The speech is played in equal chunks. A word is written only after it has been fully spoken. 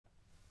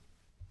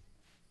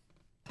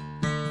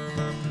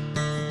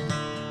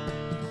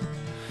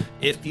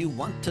If you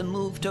want to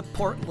move to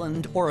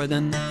Portland,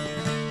 Oregon,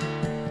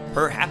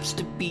 perhaps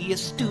to be a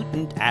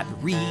student at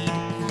Reed,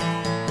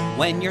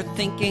 when you're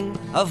thinking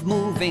of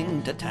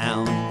moving to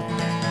town,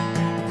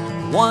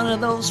 one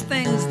of those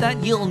things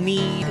that you'll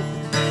need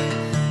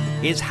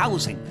is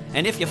housing,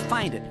 and if you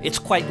find it, it's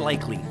quite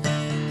likely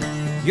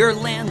your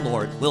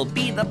landlord will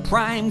be the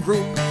Prime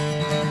Group.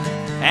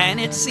 And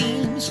it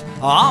seems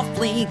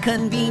awfully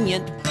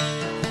convenient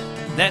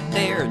that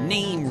their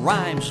name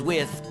rhymes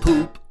with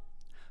poop.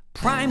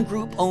 Prime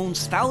Group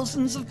owns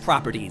thousands of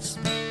properties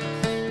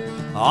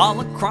all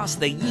across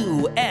the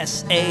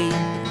USA.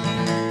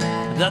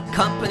 The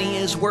company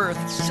is worth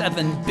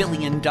 $7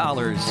 billion.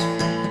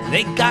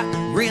 They got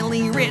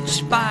really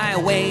rich by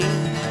way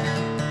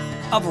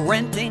of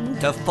renting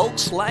to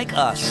folks like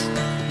us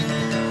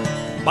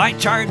by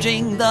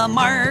charging the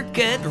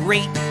market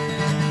rate.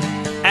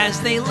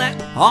 As they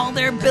let all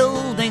their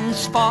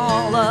buildings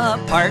fall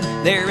apart,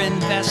 their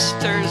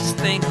investors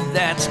think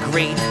that's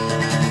great.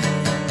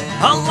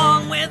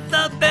 Along with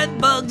the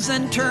bedbugs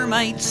and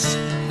termites,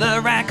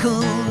 the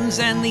raccoons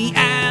and the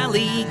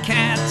alley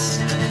cats,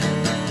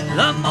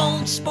 the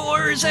mold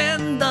spores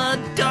and the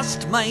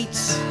dust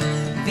mites,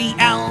 the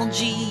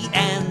algae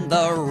and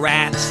the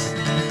rats.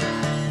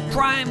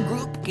 Prime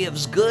Group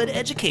gives good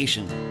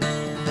education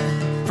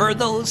for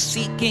those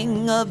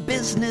seeking a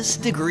business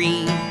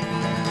degree.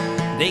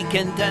 They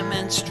can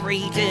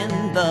demonstrate in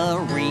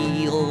the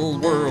real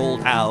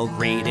world how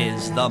great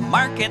is the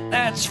market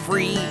that's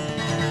free,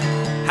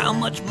 how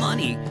much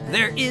money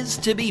there is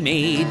to be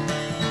made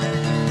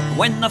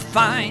when the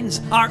fines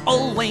are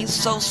always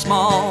so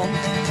small.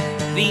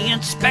 The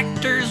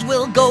inspectors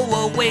will go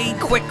away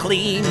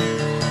quickly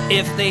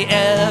if they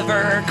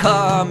ever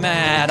come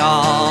at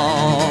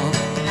all.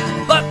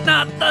 But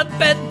not the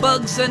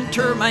bedbugs and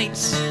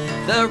termites,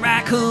 the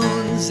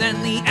raccoons and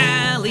the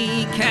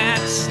alley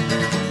cats,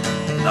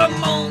 the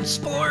mold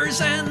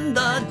spores and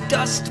the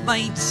dust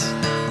mites,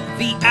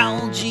 the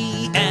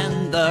algae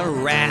and the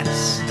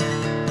rats.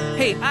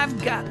 Hey,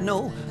 I've got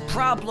no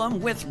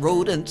problem with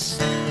rodents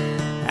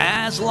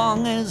as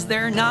long as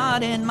they're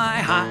not in my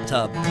hot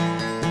tub.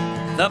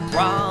 The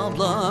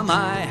problem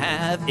I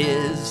have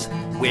is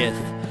with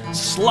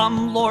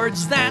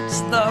slumlords, that's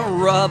the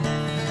rub.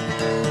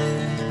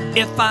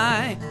 If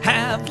I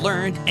have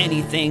learned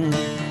anything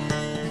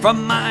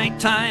from my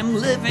time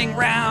living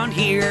round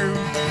here,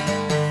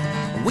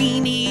 we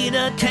need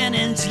a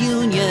tenants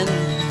union.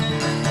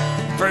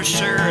 For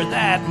sure,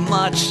 that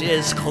much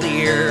is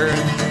clear.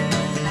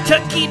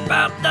 To keep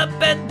out the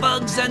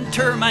bedbugs and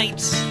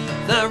termites,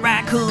 the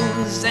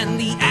raccoons and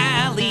the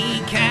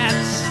alley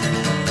cats,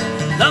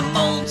 the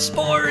mold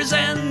spores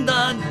and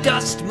the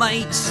dust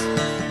mites,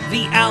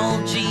 the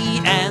algae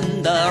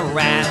and the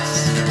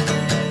rats.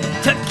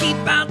 To keep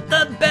out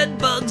the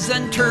bedbugs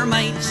and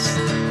termites,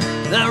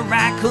 the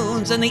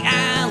raccoons and the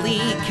alley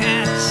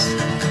cats,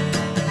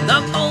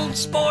 the mold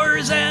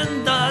spores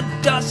and the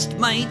dust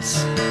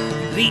mites,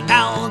 the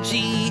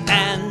algae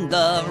and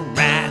the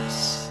rats.